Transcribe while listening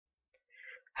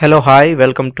Hello, hi,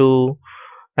 welcome to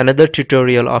another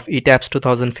tutorial of Etabs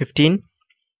 2015.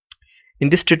 In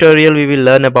this tutorial, we will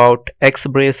learn about X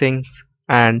bracings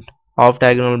and off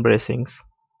diagonal bracings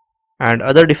and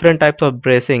other different types of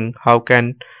bracing. How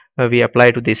can we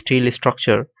apply to the steel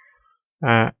structure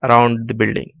around the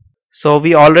building? So,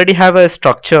 we already have a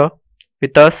structure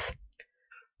with us.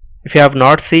 If you have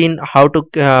not seen how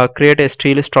to create a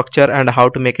steel structure and how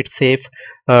to make it safe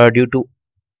due to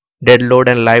dead load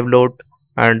and live load,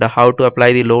 and how to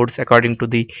apply the loads according to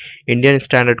the Indian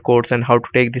standard codes and how to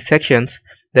take the sections,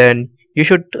 then you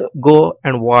should go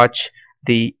and watch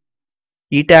the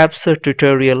Etabs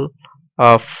tutorial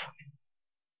of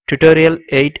tutorial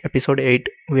 8 episode 8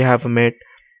 we have made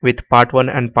with part 1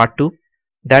 and part 2.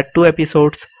 That two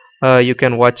episodes you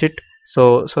can watch it,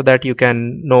 so that you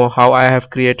can know how I have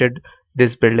created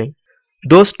this building.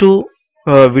 Those two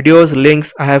videos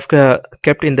links I have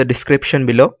kept in the description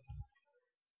below.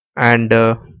 And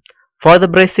for the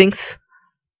bracings,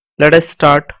 let us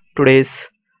start today's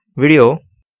video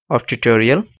of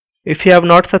tutorial. If you have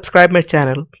not subscribed my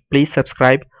channel, please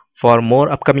subscribe for more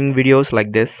upcoming videos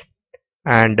like this,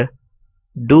 and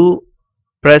do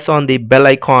press on the bell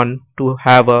icon to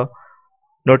have a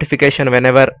notification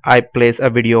whenever I place a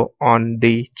video on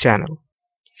the channel.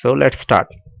 So let's start.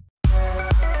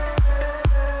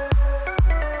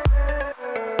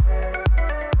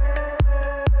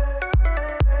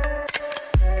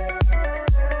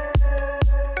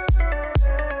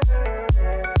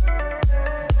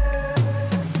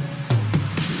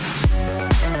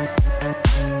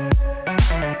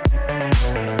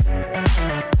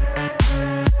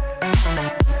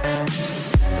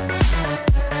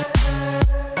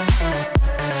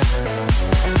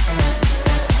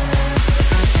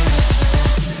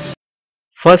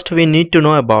 First, we need to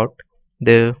know about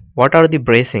what are the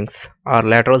bracings or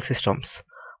lateral systems.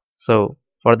 So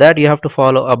for that, you have to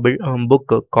follow a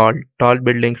book called Tall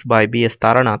Buildings by B.S.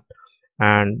 Taranath,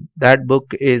 and that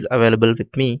book is available with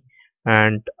me,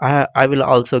 and I will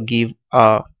also give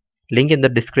a link in the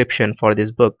description for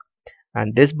this book.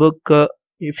 And this book,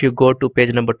 if you go to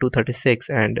page number 236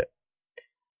 and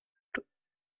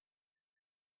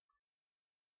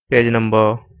page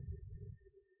number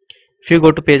if you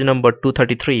go to page number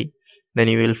 233, then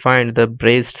you will find the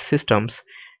braced systems.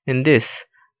 In this,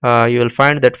 you will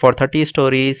find that for 30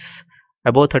 stories,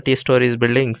 above 30 stories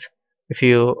buildings, if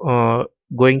you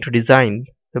going to design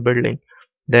the building,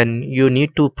 then you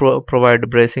need to provide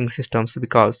bracing systems,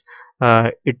 because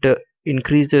it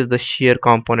increases the shear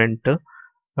component.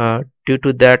 Due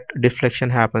to that,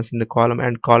 deflection happens in the column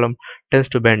and column tends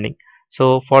to bending.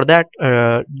 So for that,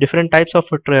 different types of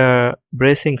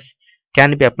bracings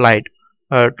can be applied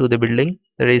to the building.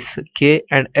 There is K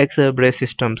and X brace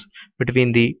systems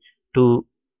between the two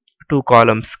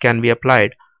columns can be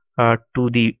applied to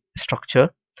the structure.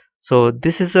 So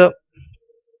this is a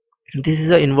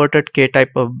inverted K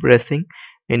type of bracing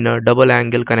in double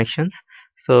angle connections.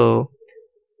 So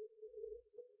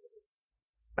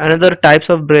another types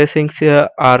of bracings here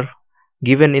are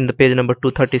given in the page number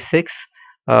 236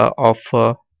 of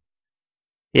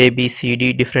A, B, C,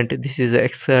 D different. This is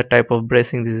X type of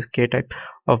bracing, this is K type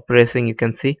of bracing, you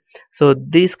can see. So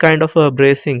this kind of a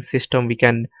bracing system we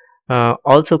can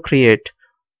also create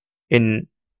in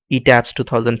Etabs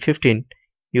 2015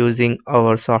 using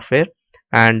our software,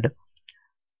 and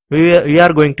we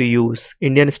are going to use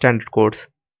Indian standard codes.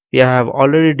 We have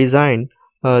already designed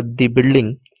the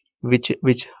building which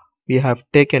we have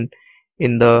taken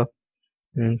in the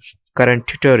current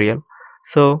tutorial.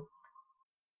 So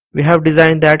we have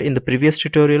designed that in the previous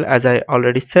tutorial, as I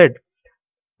already said,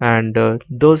 and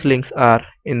those links are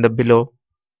in the below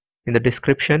in the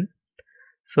description.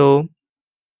 So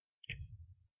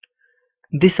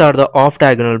these are the off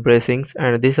diagonal bracings,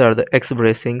 and these are the X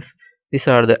bracings, these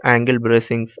are the angle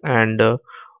bracings, and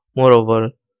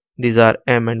moreover these are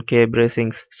M and K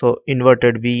bracings. So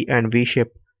inverted V and V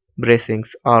shape bracings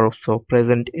are also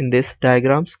present in these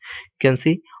diagrams. You can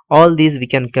see all these we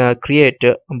can create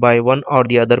by one or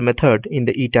the other method in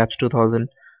the Etabs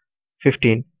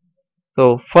 2015.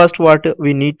 So first, what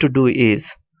we need to do is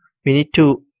we need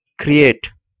to create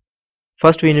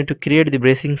the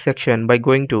bracing section by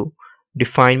going to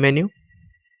define menu,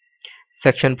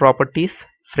 section properties,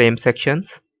 frame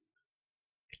sections.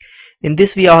 In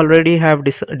this, we already have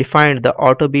defined the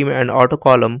auto beam and auto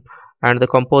column and the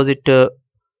composite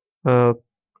uh,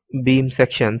 beam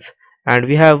sections, and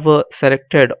we have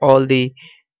selected all the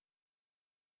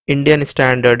Indian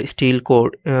standard steel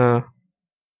code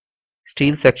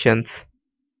steel sections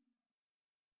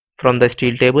from the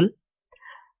steel table.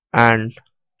 And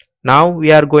now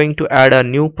we are going to add a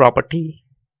new property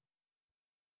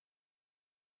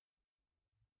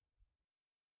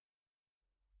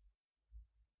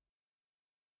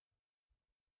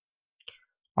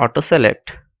auto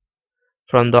select.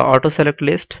 From the auto select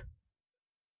list,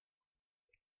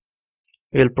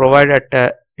 we will provide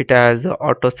it as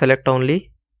auto select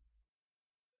only.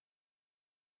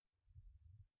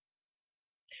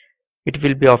 It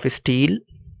will be of steel,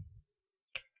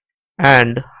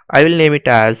 and I will name it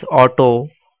as auto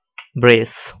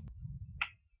brace.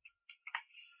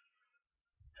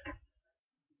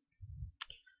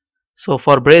 So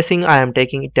for bracing I am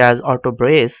taking it as auto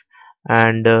brace,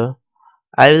 and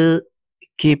I will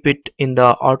keep it in the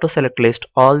auto select list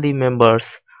all the members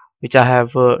which I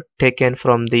have taken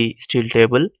from the steel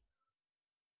table.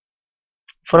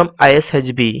 From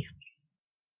ISHB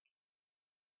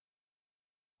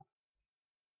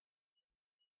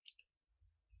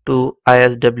to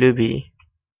ISWB,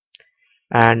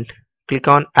 and click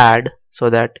on add so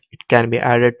that it can be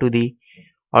added to the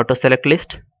auto select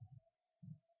list.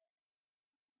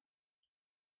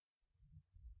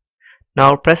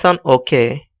 Now press on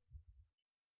OK,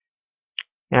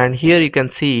 and here you can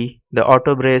see the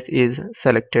auto brace is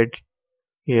selected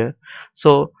here.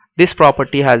 So this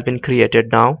property has been created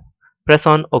now. Press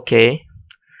on OK.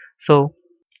 So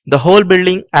the whole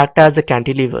building act as a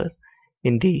cantilever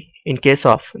in case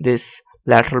of this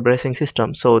lateral bracing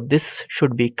system. So this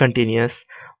should be continuous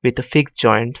with the fixed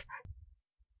joints.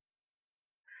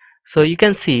 So you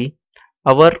can see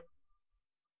our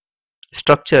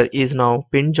structure is now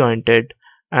pin jointed,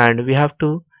 and we have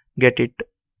to get it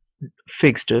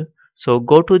fixed. So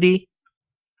go to the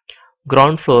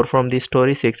ground floor from the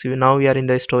story 6. Now we are in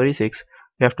the story 6.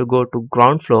 We have to go to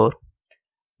ground floor.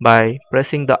 By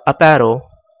pressing the up arrow,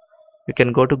 you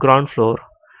can go to ground floor,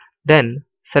 then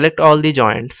select all the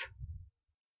joints.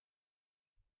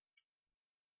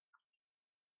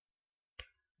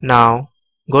 Now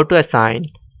go to assign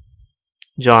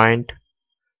joint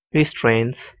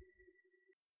restraints.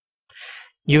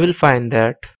 You will find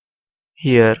that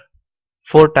here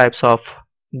four types of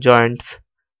joints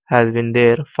has been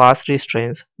there. Fast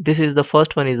restraints, this is the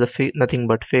first one, is the nothing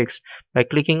but fixed. By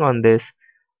clicking on this,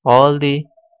 all the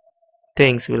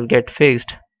things will get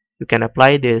fixed. You can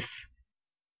apply this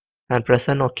and press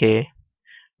on OK.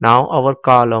 Now our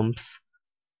columns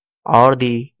or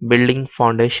the building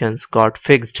foundations got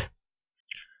fixed.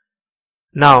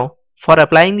 Now for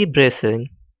applying the bracing,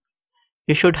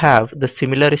 you should have the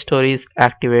similar stories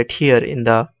activate here in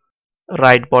the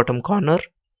right bottom corner,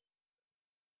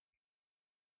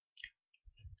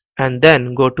 and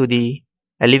then go to the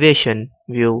elevation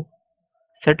view,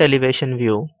 set elevation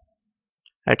view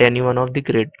at any one of the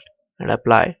grid and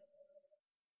apply.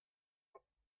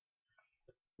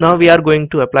 Now we are going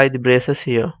to apply the braces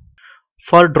here.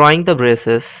 For drawing the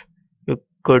braces, you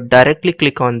could directly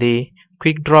click on the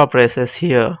quick draw braces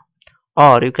here,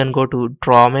 or you can go to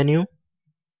draw menu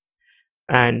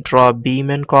and draw beam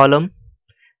and column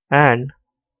and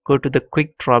go to the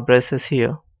quick draw braces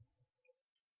here.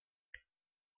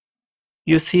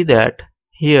 You see that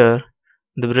here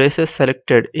the braces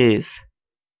selected is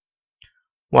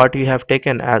what we have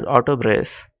taken as auto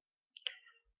brace.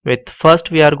 With first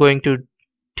we are going to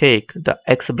take the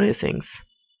X bracings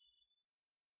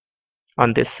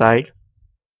on this side.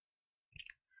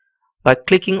 By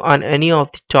clicking on any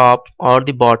of the top or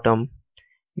the bottom,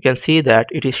 you can see that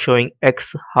it is showing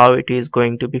X, how it is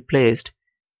going to be placed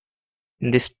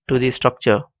in this to the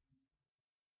structure.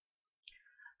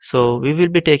 So we will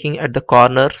be taking at the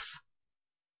corners.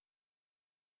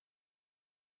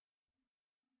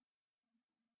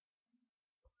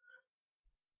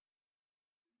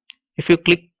 If you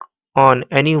click on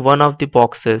any one of the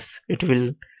boxes, it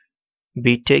will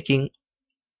be taking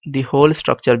the whole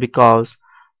structure because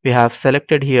we have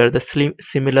selected here the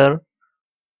similar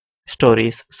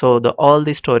stories. So all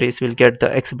the stories will get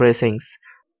the X bracings.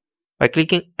 By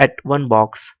clicking at one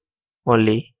box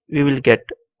only, we will get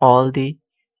all the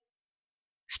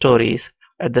stories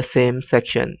at the same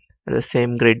section, at the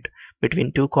same grid.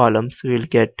 Between two columns we will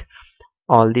get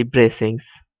all the bracings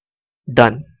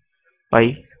done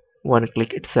by one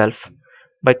click itself.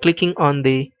 By clicking on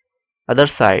the other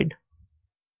side,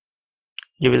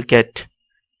 you will get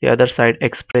the other side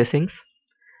X bracings.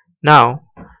 Now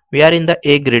we are in the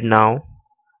A grid now.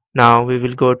 Now we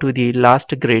will go to the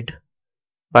last grid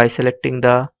by selecting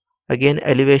the again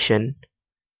elevation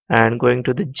and going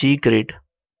to the G grid,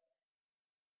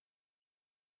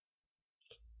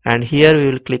 and here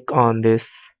we will click on this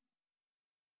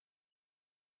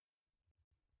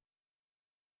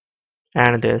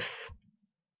and this.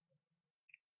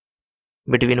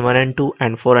 Between 1 and 2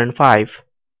 and 4 and 5,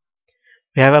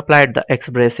 we have applied the X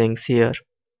bracings here.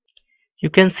 You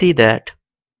can see that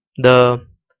the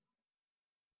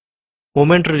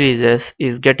moment releases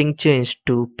is getting changed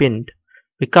to pinned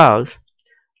because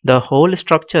The whole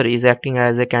structure is acting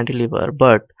as a cantilever,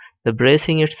 but the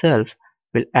bracing itself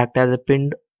will act as a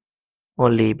pin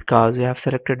only because you have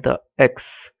selected the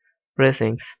X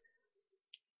bracings,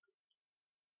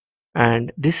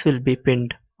 and this will be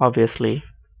pinned obviously.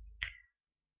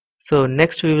 So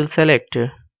next we will select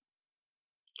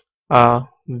a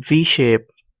V shape.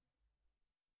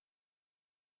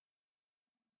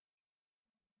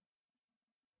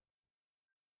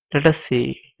 Let us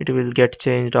see it will get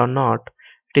changed or not.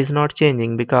 It is not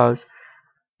changing because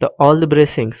all the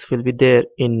bracings will be there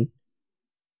in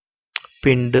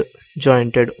pinned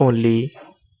jointed only.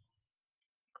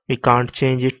 We can't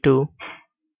change it to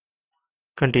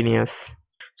continuous.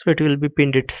 So it will be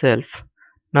pinned itself.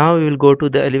 Now we will go to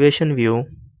the elevation view.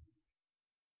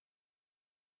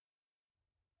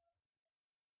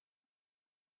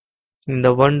 In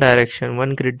the one direction,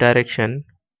 one grid direction.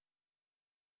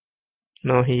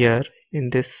 Now here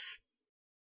in this,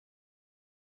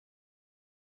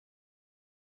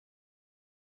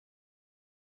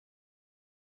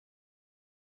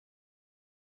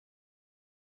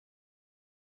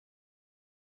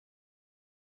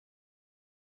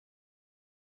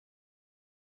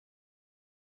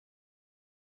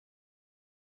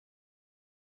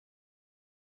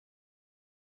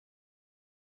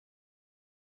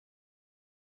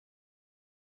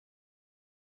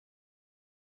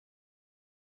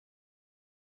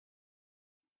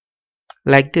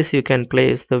 like this you can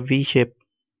place the V shape.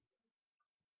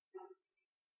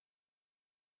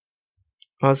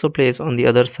 Also place on the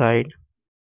other side.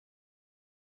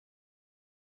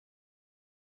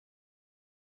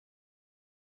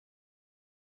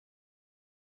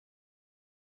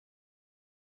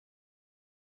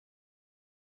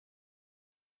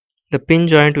 The pin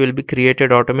joint will be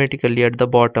created automatically at the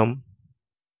bottom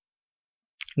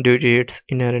due to its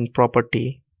inherent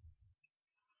property.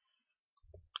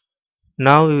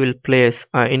 Now we will place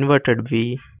an inverted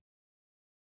V.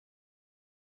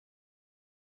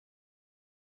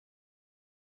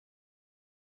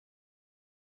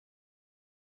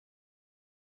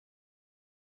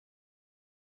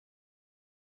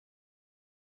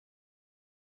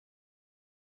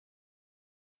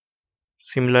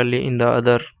 Similarly in the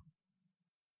other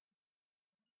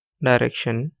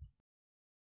direction.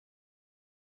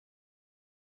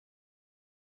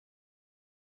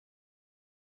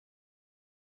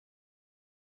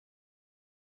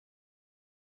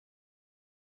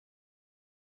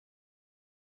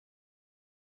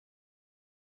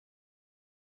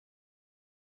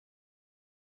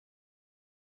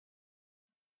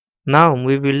 Now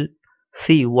we will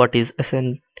see what is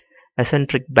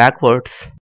eccentric backwards.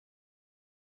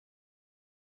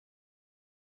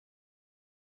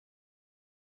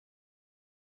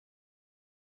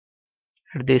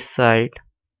 At this side,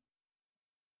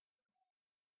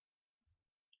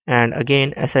 and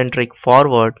again eccentric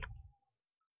forward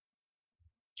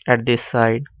at this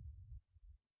side.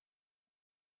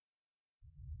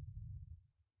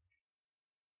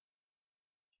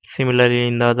 Similarly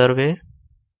in the other way.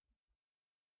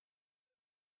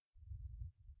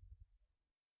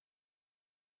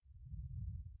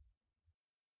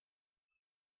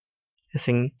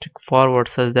 Eccentric forward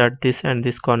such that this and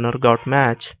this corner got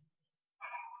match,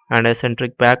 and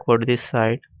eccentric backward this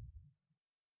side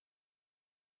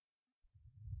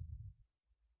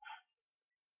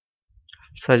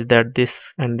such that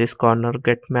this and this corner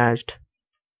get matched.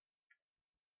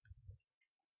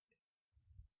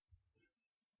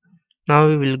 Now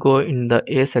we will go in the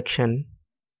A section.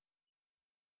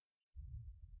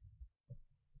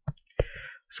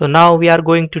 So now we are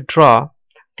going to draw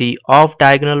the off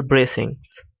diagonal bracings.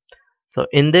 So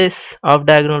in this off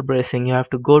diagonal bracing you have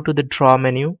to go to the draw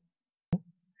menu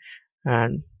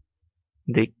and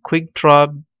the quick draw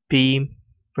beam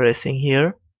bracing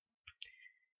here.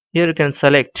 Here you can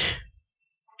select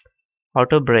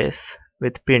auto brace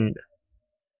with pinned.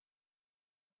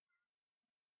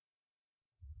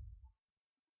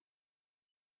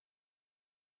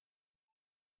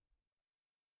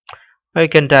 Or you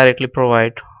can directly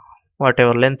provide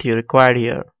whatever length you require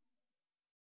here.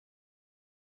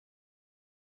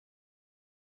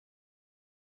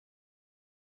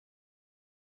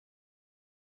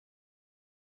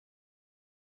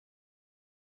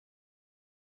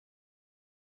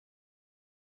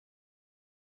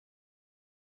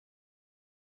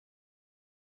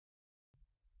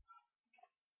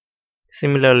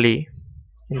 Similarly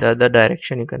in the other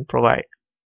direction you can provide.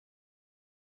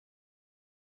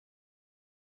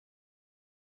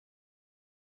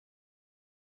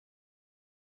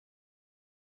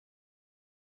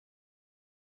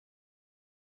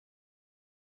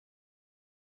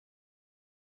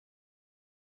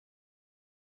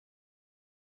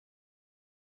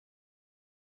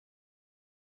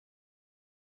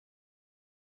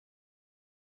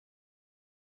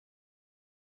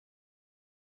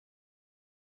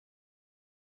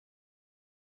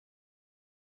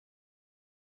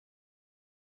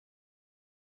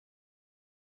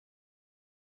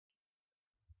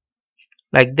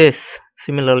 like this.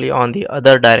 Similarly on the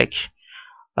other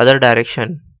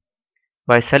direction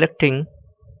by selecting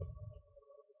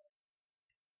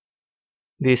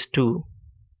these two.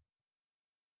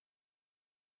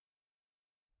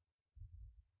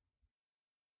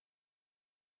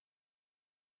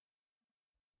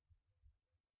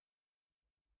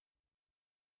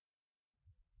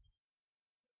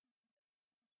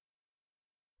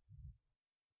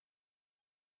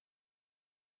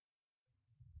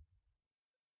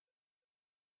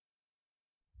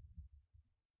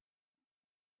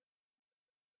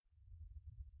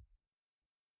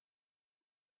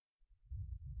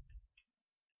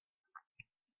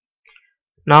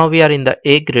 Now we are in the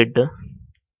A grid.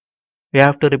 We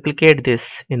have to replicate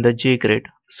this in the G grid.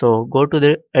 So go to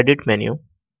the edit menu,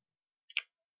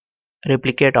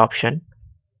 replicate option,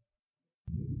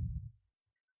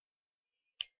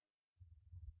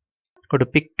 go to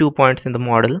pick 2 points in the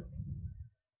model,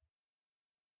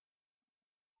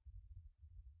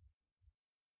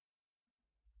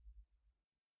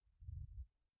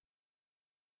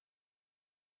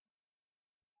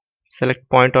 select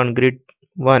point on grid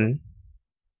 1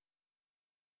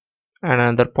 and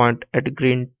another point at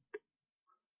grid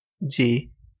G,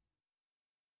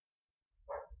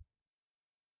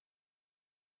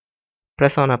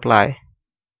 press on apply,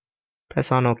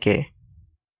 press on OK.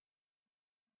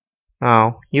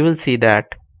 Now you will see that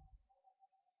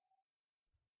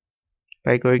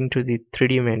by going to the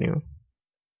 3D menu,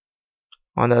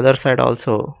 on the other side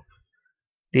also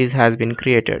this has been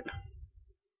created.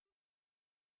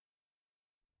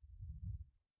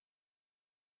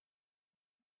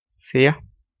 See ya.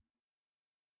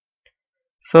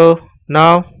 So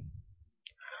now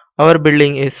our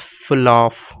building is full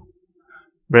of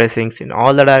bracings in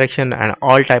all the direction, and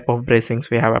all type of bracings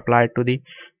we have applied to the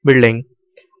building.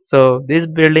 So this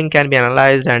building can be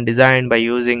analyzed and designed by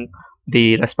using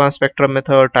the response spectrum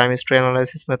method, time history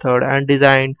analysis method, and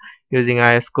designed using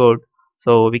IS code.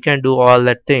 So we can do all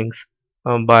that things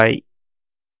by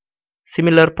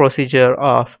similar procedure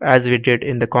of as we did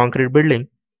in the concrete building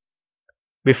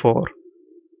before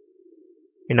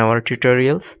in our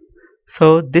tutorials.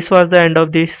 So this was the end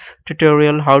of this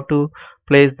tutorial, how to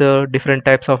place the different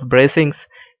types of bracings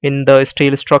in the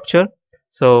steel structure.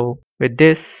 So with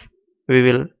this we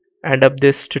will end up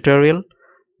this tutorial.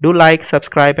 Do like,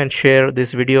 subscribe and share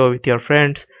this video with your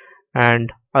friends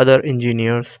and other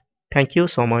engineers. Thank you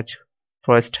so much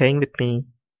for staying with me.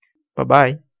 Bye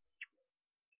bye.